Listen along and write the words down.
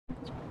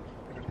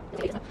So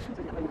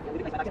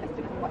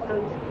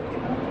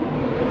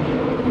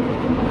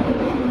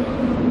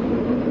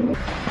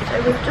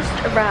we've just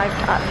arrived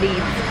at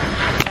Leeds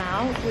now.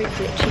 We've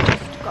literally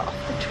just got off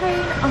the train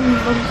and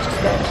Mum's just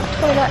going to the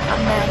toilet,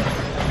 and then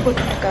we're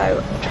going to go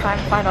and try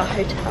and find our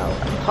hotel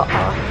and put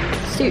our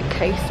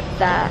suitcase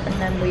there, and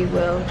then we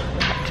will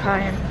try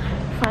and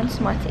find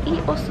somewhere to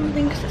eat or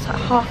something because it's like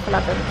 11:30,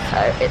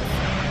 so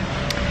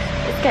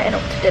it's getting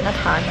up to dinner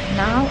time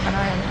now and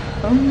I am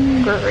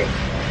hungry.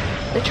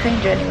 The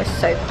train journey was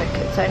so quick,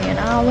 it's only an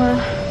hour,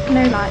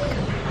 no like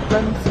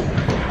runs,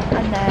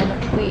 and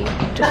then we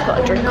just got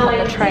a drink on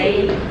the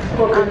train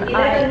and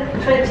I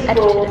edited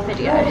a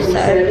video,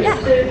 so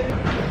yeah.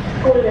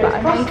 But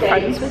I made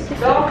friends with this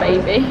little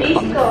baby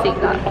on the seat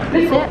like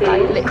opposite,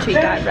 like literally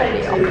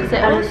directly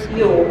opposite us,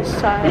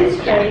 so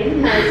yeah.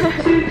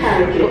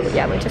 But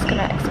yeah, we're just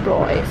gonna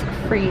explore. It's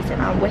freezing.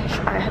 I wish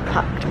I had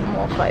packed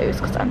more clothes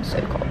because I'm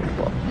so cold,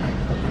 but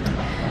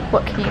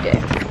what can you do?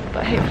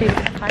 But hopefully we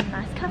can find a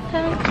nice cafe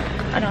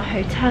and our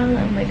hotel,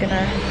 and we're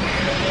gonna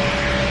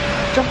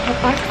drop our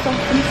bags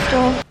off and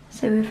stuff.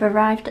 So we've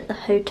arrived at the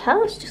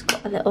hotel. It's just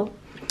got a little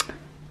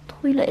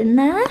toilet in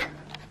there,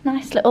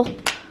 nice little.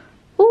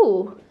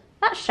 Ooh,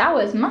 that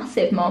shower's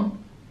massive, Mum.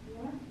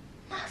 Yeah.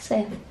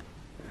 Massive.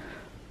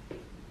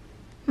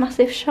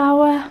 Massive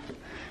shower.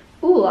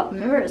 Ooh, that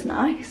mirror is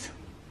nice.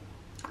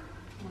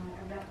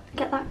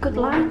 Get that good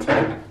lighting.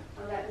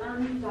 I'll let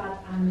Mum, Dad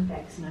and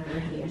Bex over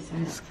here.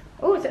 So.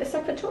 Oh, is it a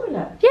separate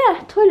toilet?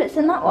 Yeah, toilet's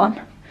in that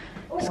one.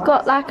 It's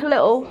got like a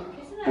little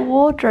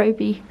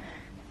wardrobe-y.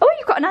 Oh,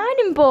 you've got an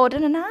ironing board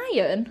and an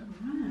iron.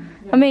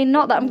 I mean,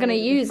 not that I'm going to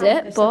use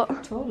it,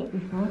 but...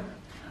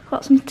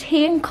 Got some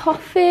tea and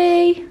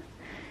coffee.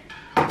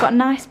 Got a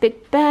nice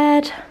big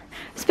bed.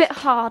 It's a bit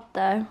hard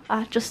though.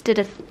 I just did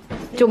a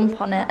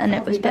jump on it and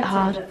it was a bit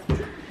hard.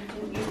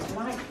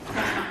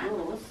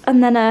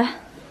 And then a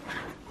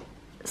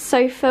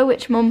sofa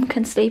which Mum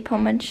can sleep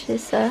on when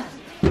she's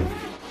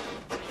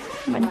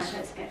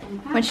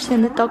when she's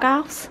in the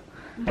doghouse.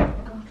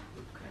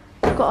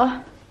 Got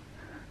a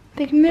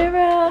big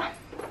mirror,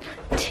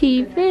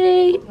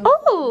 TV.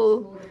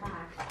 Oh,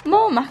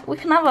 Mum, we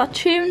can have our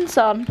tunes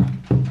on.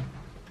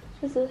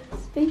 There's a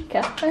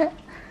speaker.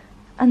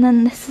 And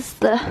then this is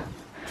the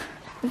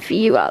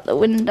view out the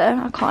window.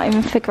 I can't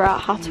even figure out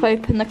how to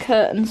open the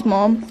curtains,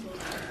 Mum.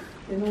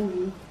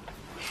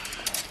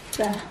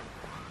 There.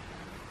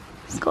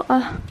 It's got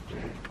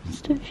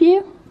just a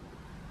view.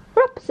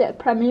 We're opposite a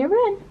Premier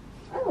Inn.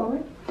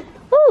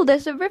 Oh,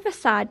 there's a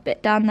riverside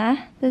bit down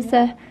there. There's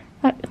the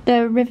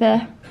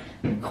River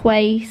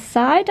Quay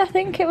side, I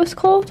think it was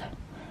called.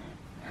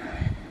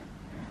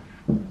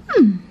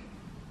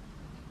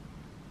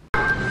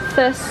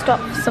 First stop,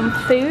 some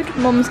food.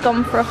 Mum's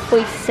gone for a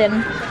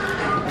hoisin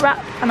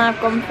wrap and I've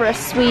gone for a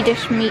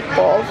Swedish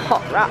meatball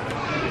hot wrap.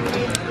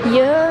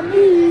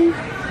 Yummy!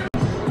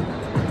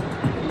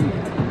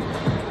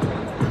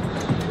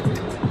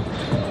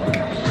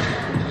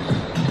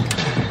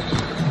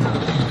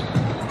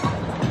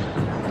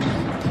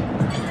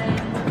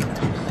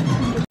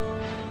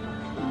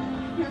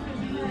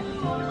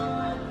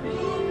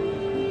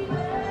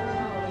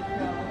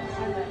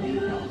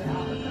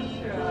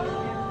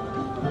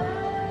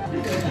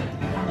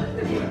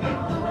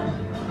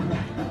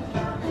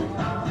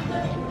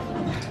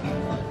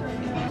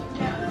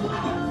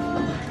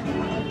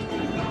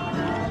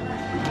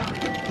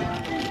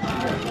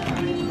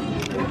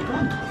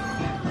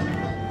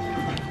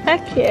 They're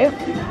cute.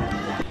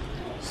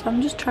 So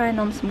I'm just trying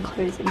on some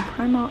clothes in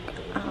Primark,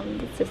 and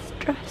there's this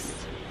dress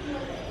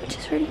which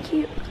is really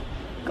cute.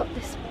 Got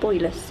this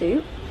boiler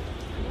suit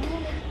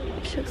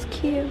which looks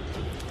cute.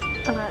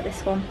 I like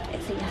this one.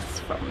 It's a yes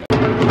from me.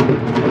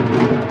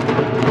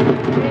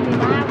 Really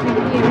loud in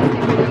here,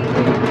 isn't it?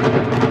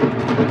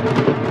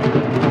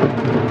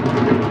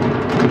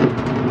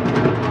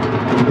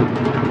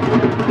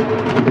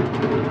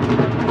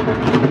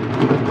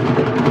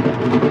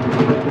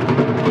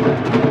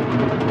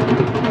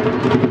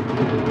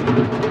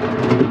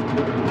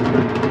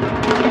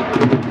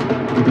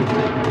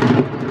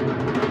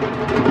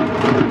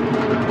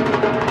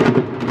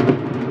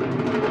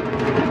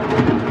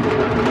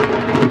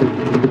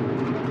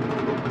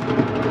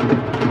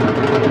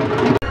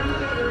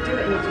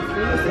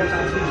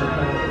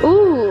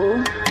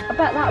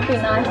 That would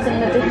be nice in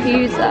the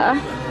diffuser.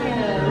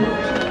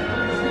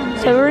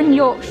 So we're in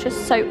Yorkshire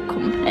Soap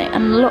Company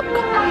and look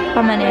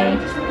how many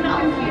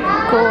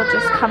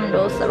gorgeous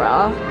candles there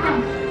are.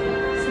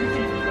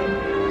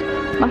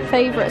 My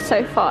favourite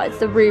so far is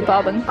the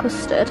rhubarb and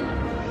custard.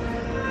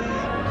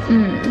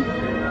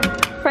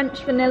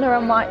 French vanilla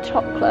and white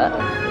chocolate.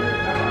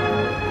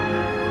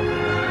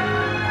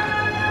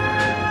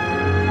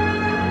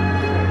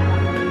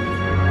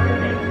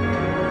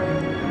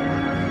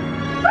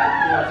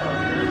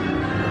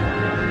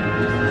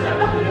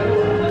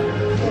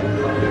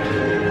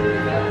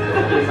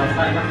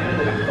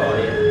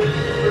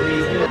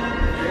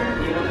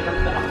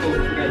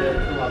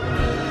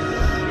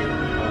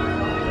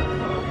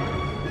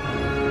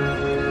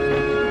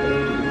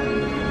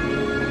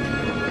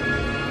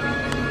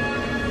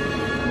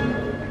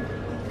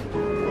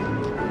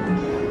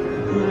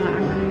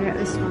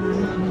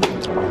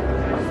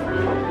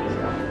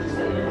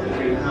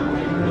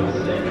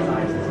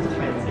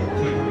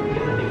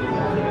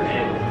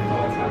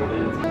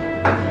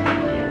 So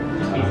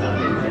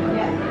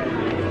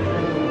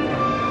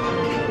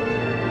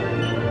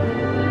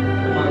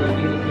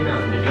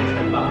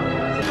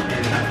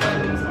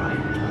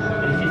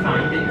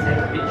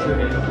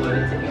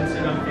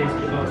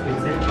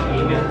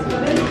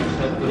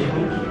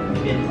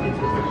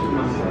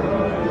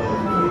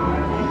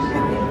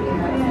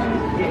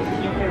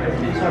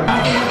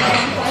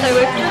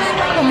we've just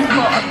come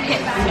for a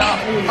pit stop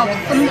of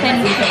something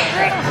to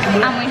drink,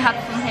 and we had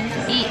something to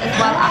eat as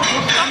well after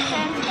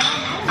stopping.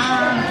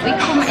 We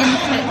come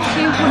into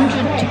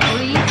 200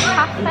 Degrees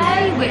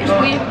Cafe, which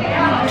we've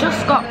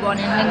just got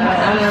one in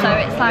Lincoln, so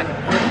it's like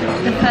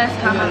the first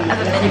time I've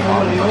ever been in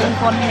one, but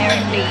there's one here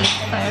in Leeds,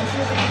 so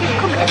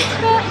we've come into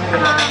it,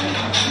 and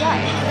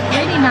yeah, it's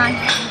really nice,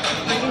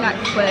 really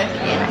like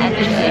quirky and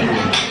edgy.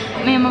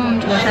 Me and Mum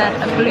just shared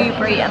a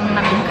blueberry and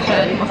lemon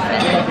curd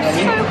muffin,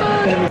 it's so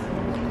good.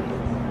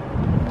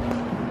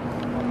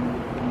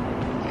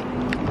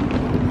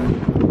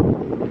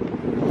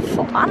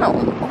 Flannel.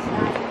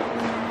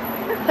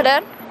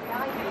 Pardon?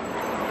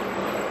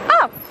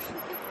 Oh.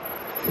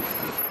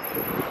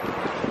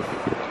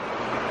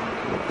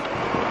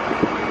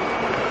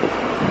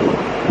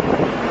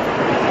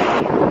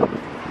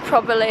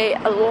 Probably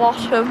a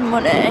lot of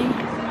money.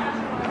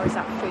 Or is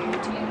that food?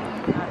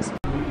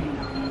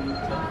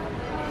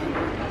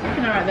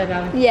 You alright there,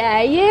 darling?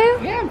 Yeah, you?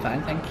 Yeah, I'm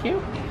fine, thank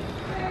you.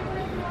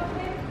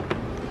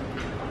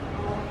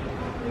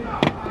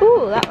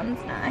 Ooh, that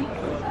one's nice.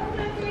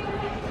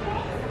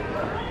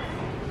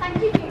 Thank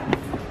you.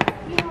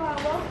 You are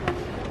welcome.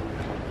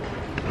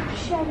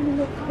 Sharing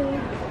the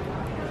food.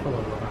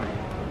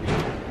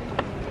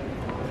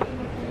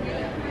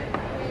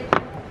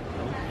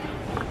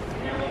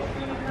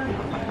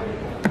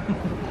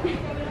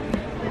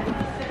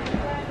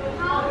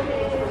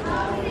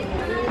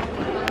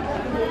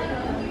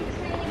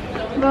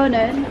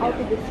 Ronan. I'll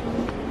do this one.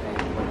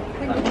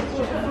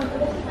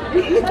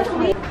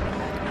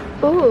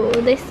 Ooh,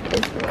 this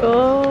is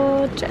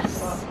gorgeous.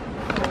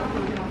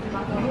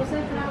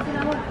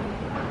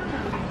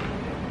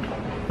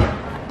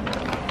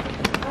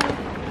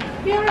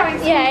 You alright?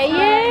 Yeah,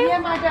 you? Yeah,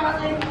 my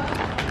darling.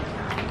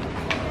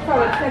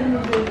 Sorry, couldn't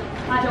do.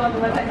 I don't know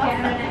whether to get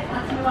her in it.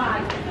 That's why.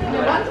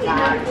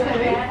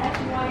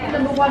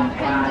 Number one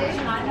pending.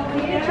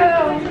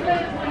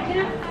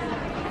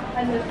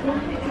 And the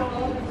front is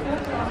all.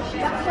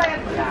 That's why I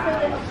put a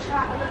little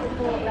chat, a little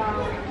boat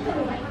down.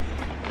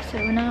 So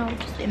we're now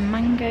just in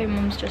Mango.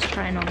 Mum's just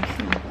trying on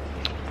some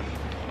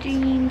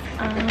jeans,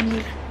 and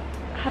we've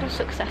had a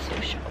successful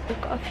shop.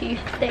 We've got a few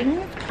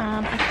things,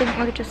 and I think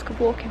we're just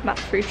walking back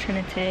through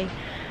Trinity,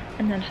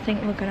 and then I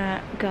think we're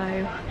gonna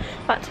go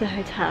back to the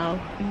hotel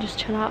and just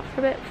chill out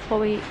for a bit before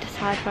we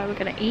decide where we're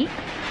gonna eat.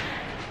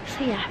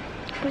 So yeah,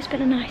 it's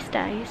been a nice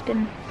day. It's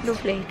been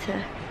lovely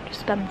to just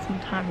spend some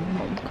time with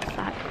Mum, because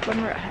like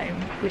when we're at home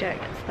we don't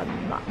get to spend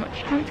that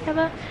much time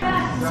together.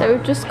 So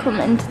we've just come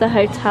into the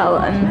hotel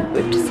and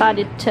we've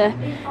decided to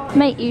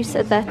make use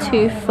of their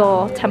 2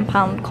 for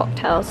 £10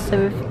 cocktails. So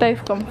we've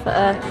both gone for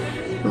a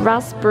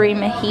raspberry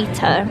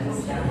mojito.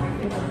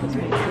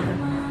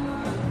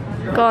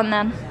 Go on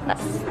then,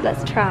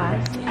 let's try.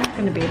 It's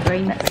going to be a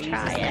brain. Let's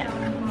try it.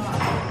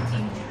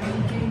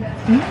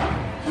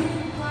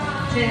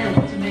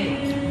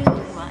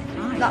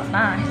 That's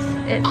nice.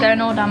 It's going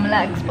all down my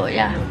legs, but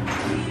yeah.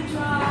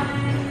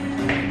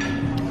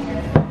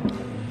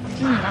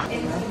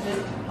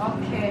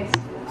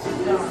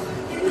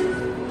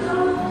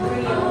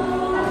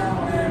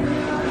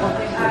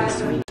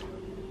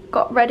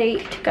 Got ready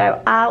to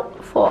go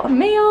out for a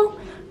meal.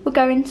 We're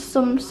going to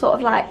some sort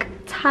of like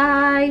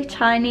Thai,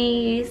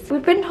 Chinese.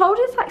 We've been told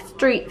it's like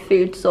street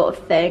food sort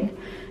of thing.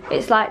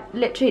 It's like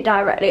literally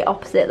directly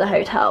opposite the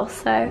hotel,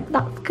 so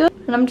that's good.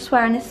 And I'm just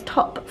wearing this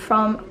top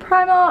from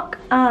Primark,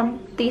 and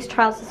these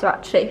trousers are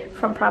actually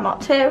from Primark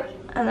too.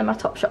 And then my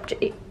Topshop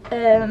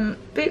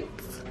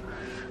boots.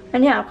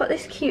 And yeah, I've got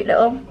this cute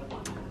little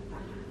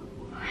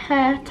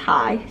hair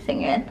tie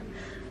thing in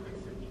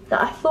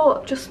that I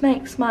thought just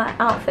makes my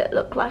outfit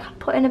look like I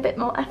put in a bit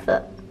more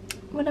effort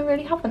when I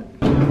really haven't.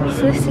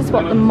 So this is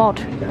what the mod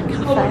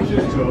cafe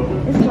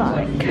is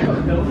like.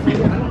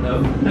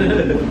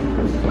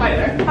 Hi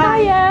there.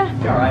 Hiya.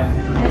 You alright?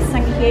 Yes,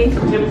 thank you.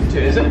 Table for 2,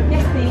 is it?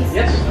 Yes, please.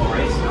 Yes, no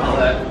worries.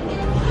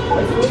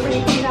 What, when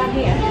you come down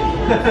here?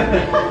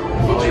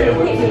 Oh, yeah, Hit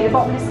me at the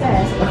bottom of the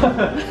stairs.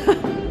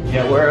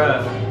 yeah, we're a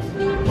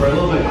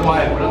little bit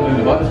quiet. We're not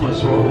moving about as much,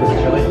 so it's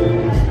chilly.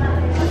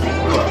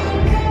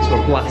 So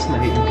we're blasting the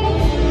heat.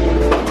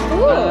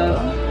 Ooh.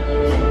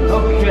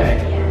 Okay.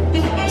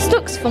 This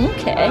looks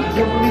funky. Yeah,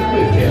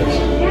 yeah.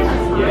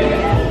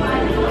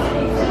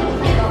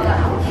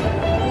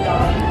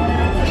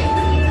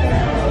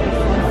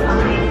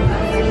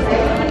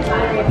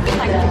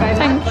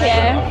 Thank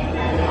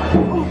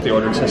you. The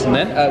ordering system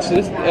then. So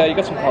this, you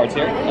got some cards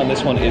here, and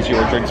this one is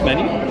your drinks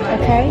menu.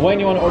 Okay. When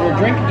you want to order a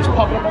drink, just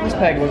pop it up on this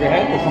peg over your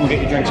head. We'll come and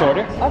get your drinks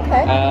order.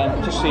 Okay.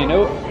 Just so you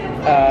know,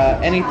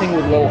 anything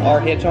with a little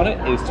RH on it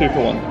is 2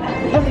 for 1.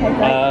 Okay,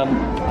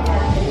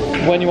 great.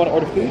 When you want to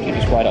order food, you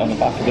just write it on the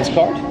back of this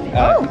card.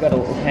 You've got a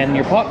little pen in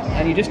your pot,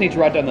 and you just need to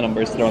write down the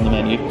numbers that are on the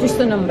menu. Just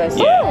the numbers?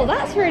 Yeah. Oh,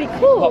 that's really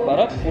cool. Pop that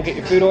up, we'll get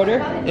your food order.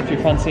 If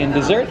you're fancying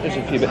dessert, there's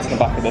a few bits in the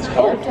back of this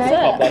card. Okay. So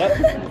pop that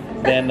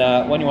up. Then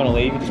when you want to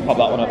leave, you just pop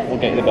that one up, we'll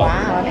get you the bill.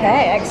 Wow,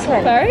 okay,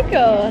 excellent. Very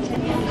good.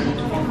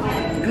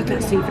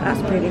 Let's see,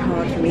 that's really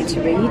hard for me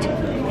to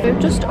read. We've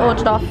just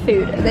ordered our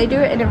food. They do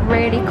it in a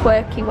really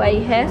quirky way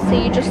here. So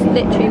you just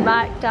literally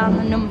write down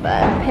the number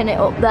and pin it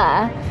up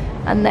there,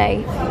 and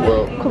they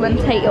will come and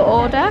take your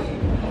order.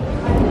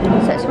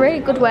 So it's a really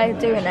good way of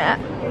doing it.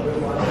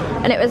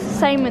 And it was the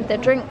same with the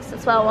drinks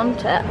as well, wasn't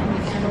it?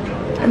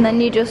 And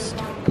then you just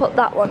put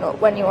that one up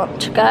when you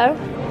want to go.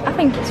 I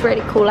think it's a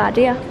really cool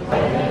idea.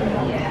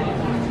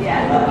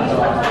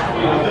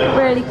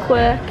 Really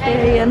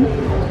quirky, and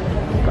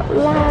got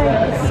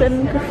lights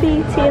and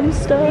graffiti and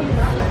stuff.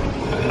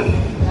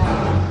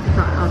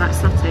 Oh, that's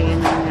satay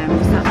and then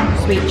is that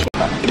sweet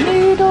chicken?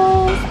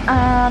 Noodles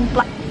and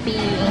black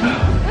bean.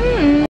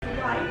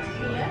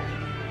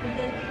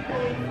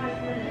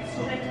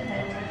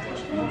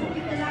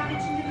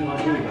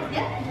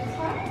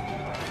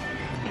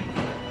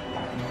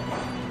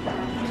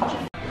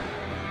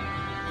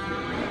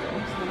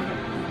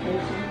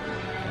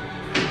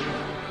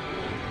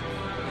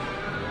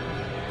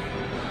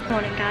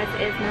 Morning guys,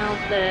 it is now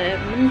the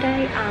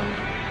Monday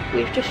and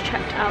we've just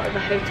checked out of the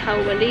hotel.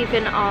 We're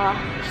leaving our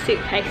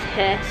suitcase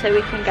here so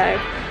we can go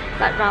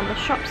like round the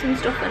shops and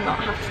stuff and not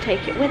have to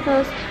take it with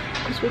us,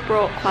 because we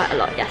brought quite a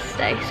lot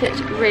yesterday, so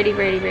it's really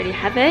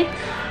heavy.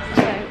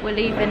 So we're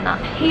leaving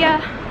that here,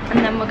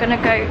 and then we're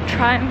gonna go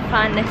try and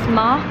find this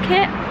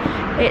market.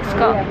 It's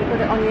got, have you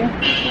got it on you?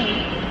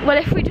 well,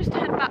 if we just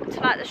head back to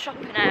like the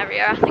shopping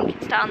area, I think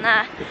it's down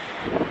there.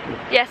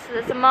 Yeah, so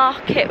there's a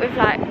market with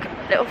like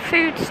little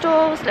food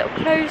stalls, little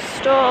clothes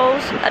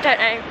stalls. I don't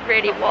know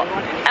really what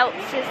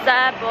else is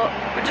there, but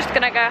we're just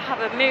gonna go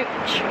have a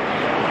mooch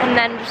and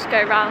then just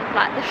go around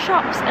like the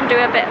shops and do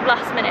a bit of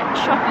last minute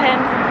shopping.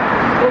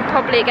 We'll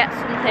probably get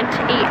something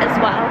to eat as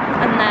well,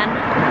 and then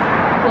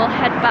we'll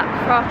head back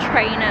for our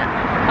train's at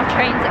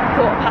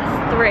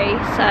 3:15,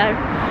 so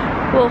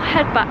we'll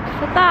head back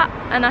for that.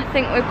 And I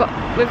think we've got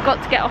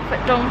to get off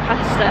at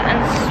Doncaster and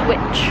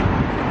switch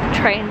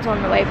trains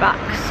on the way back,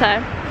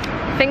 so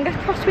fingers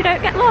crossed we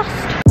don't get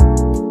lost.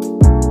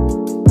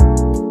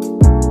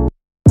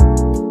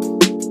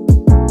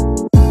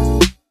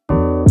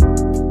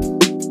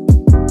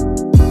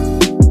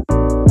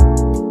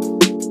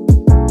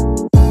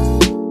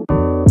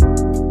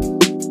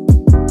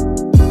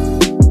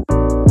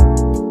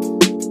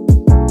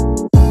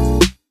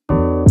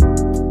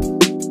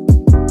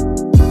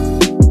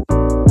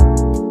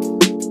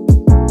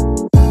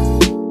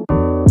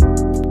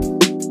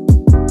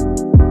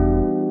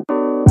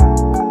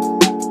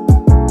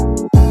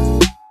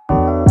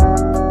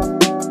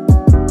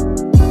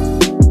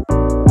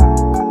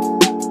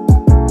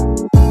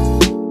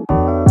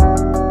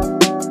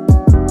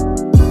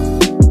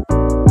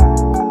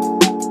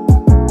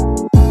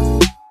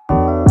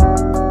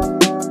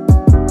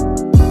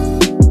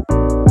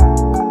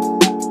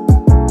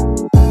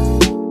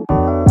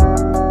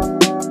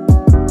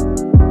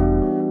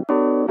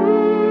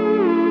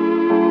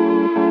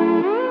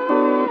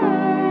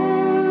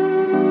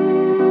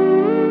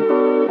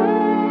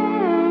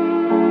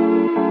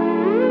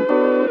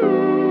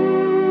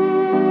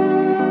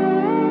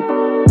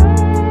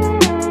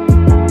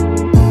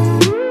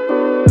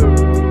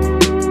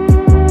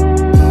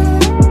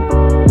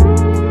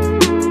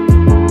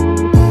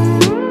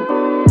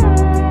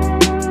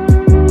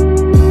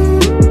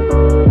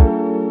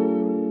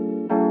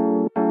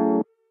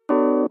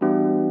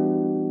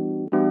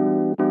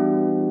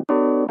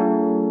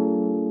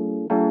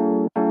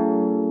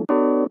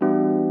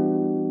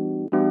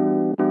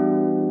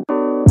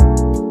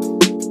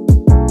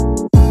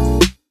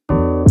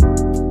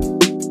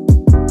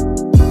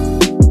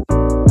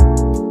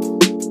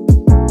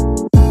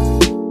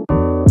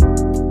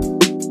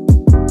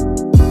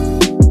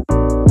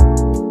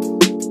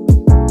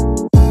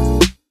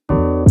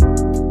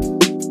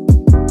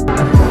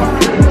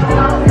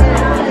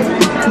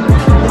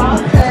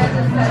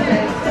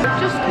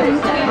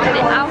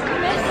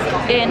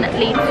 In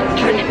Leeds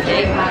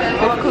Trinity.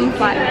 We've come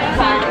for like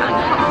food and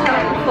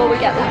cocktails before we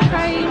get the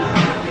train.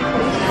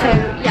 So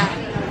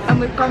yeah, and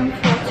we've gone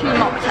for 2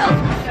 mocktails.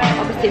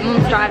 Obviously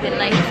Mum's driving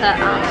later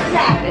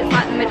and it's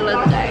like the middle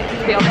of the day,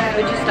 to be honest,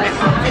 we just don't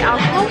want the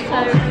alcohol. So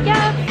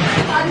yeah,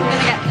 we're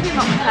gonna get 2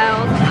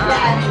 mocktails,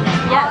 and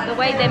yeah, the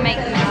way they make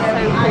them is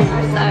so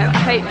cool. So I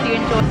hope you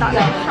enjoyed that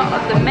little shot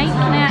of them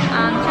making it,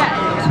 and yeah,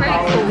 it's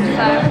really cool.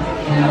 So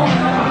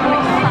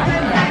I'm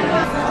excited.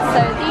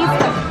 So these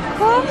look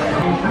cool.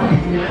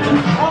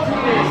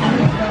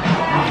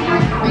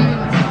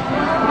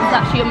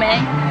 That's yummy.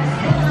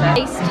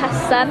 Taste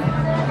test them.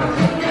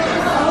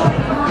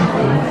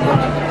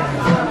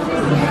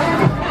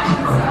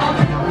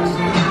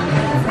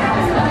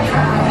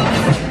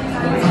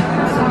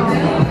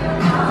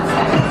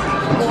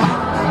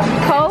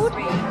 Cold.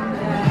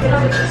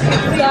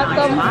 So I've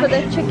gone for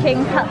the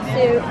chicken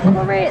katsu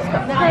curry. It's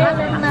got kale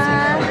in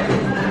there.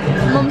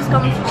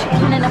 gone for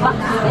chicken in a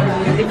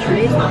basket.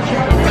 Literally, it's not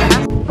chicken in a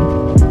basket.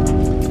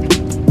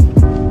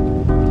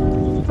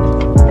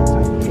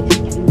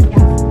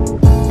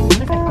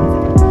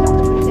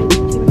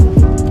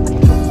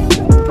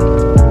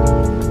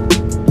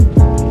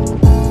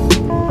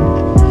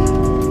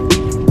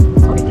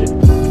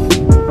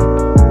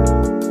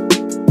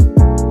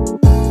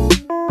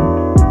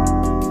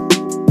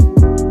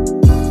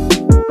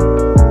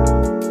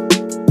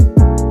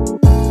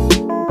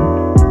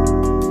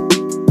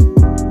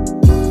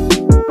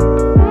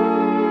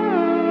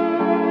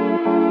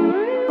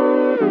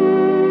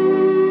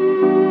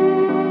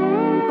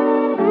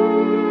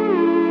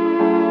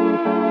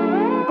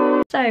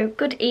 So,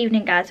 good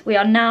evening guys, we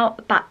are now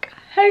back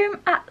home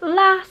at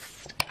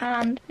last,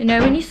 and you know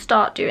when you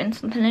start doing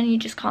something and you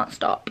just can't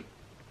stop?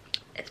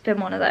 It's been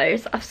one of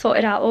those. I've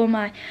sorted out all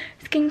my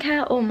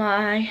skincare, all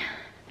my,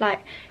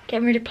 like,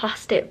 getting rid of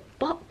plastic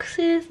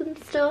boxes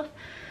and stuff.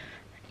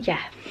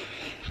 Yeah,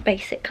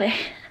 basically.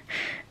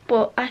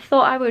 But I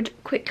thought I would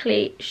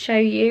quickly show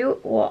you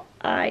what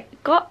I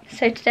got.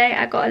 So today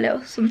I got a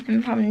little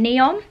something from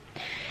Neon.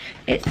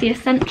 It's the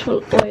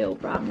essential oil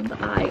brand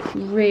that I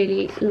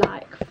really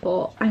like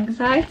for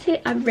anxiety.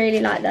 I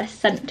really like their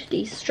scent to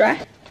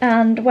de-stress.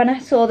 And when I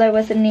saw there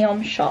was a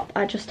Neon shop,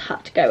 I just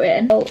had to go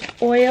in.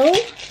 Oil.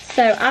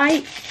 So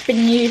I've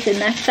been using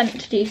their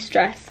scent to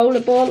de-stress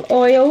rollerball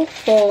oil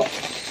for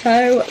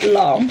so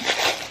long.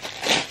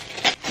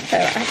 So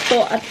I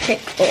thought I'd pick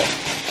up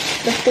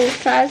the full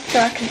size so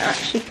I can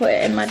actually put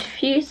it in my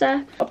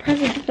diffuser. A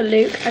present for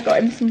Luke. I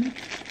got him some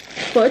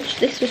fudge.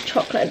 This was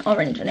chocolate and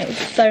orange and it was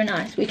so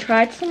nice. We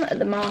tried some at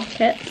the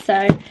market,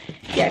 so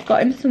yeah,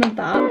 got him some of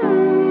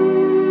that.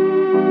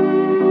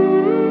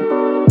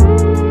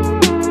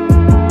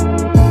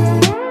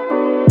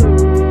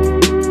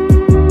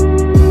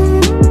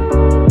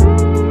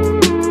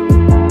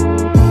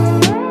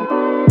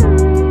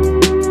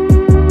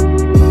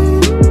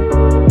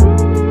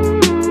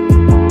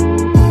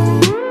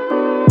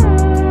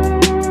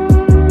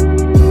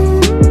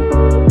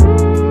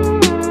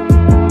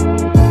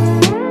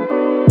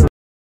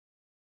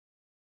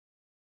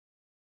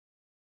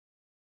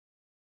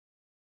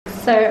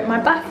 So my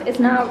bath is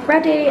now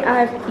ready.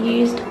 I've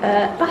used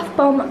a bath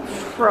bomb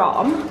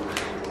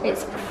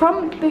it's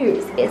from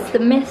Boots. It's the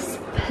Miss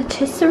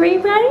Patisserie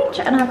range,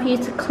 and I've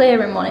used a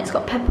clearing one. It's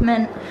got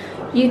peppermint,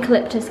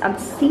 eucalyptus and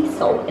sea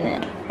salt in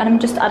it. And I'm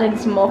just adding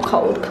some more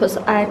cold because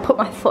I put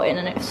my foot in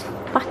and it was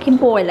fucking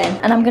boiling.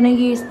 And I'm gonna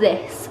use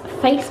this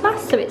face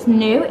mask, so it's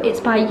new. It's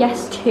by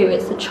Yes2.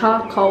 It's a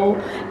charcoal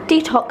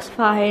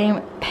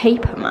detoxifying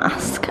paper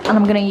mask, and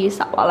I'm gonna use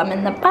that while I'm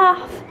in the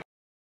bath.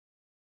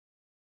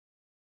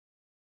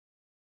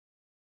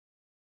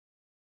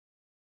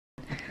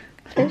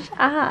 Fish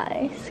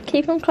eyes.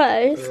 Keep them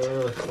closed.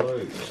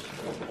 Closed.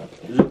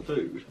 Is it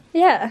food?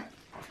 Yeah.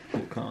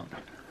 It can't.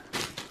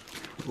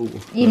 Ooh,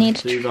 you need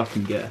to see if I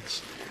can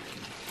guess.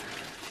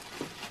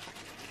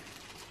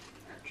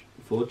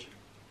 Fudge?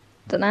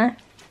 Dunno.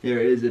 Here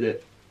it is, isn't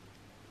it?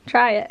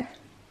 Try it.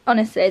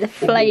 Honestly, the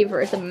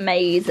flavour is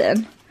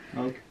amazing.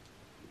 Okay.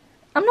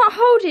 I'm not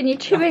holding your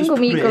chewing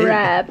gum, you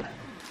grab.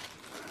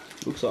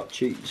 Looks like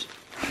cheese.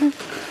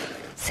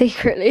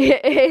 Secretly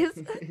it is.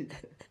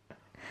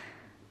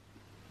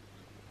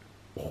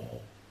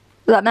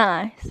 Is that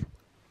nice?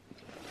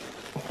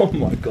 Oh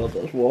my god,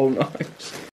 that's well nice.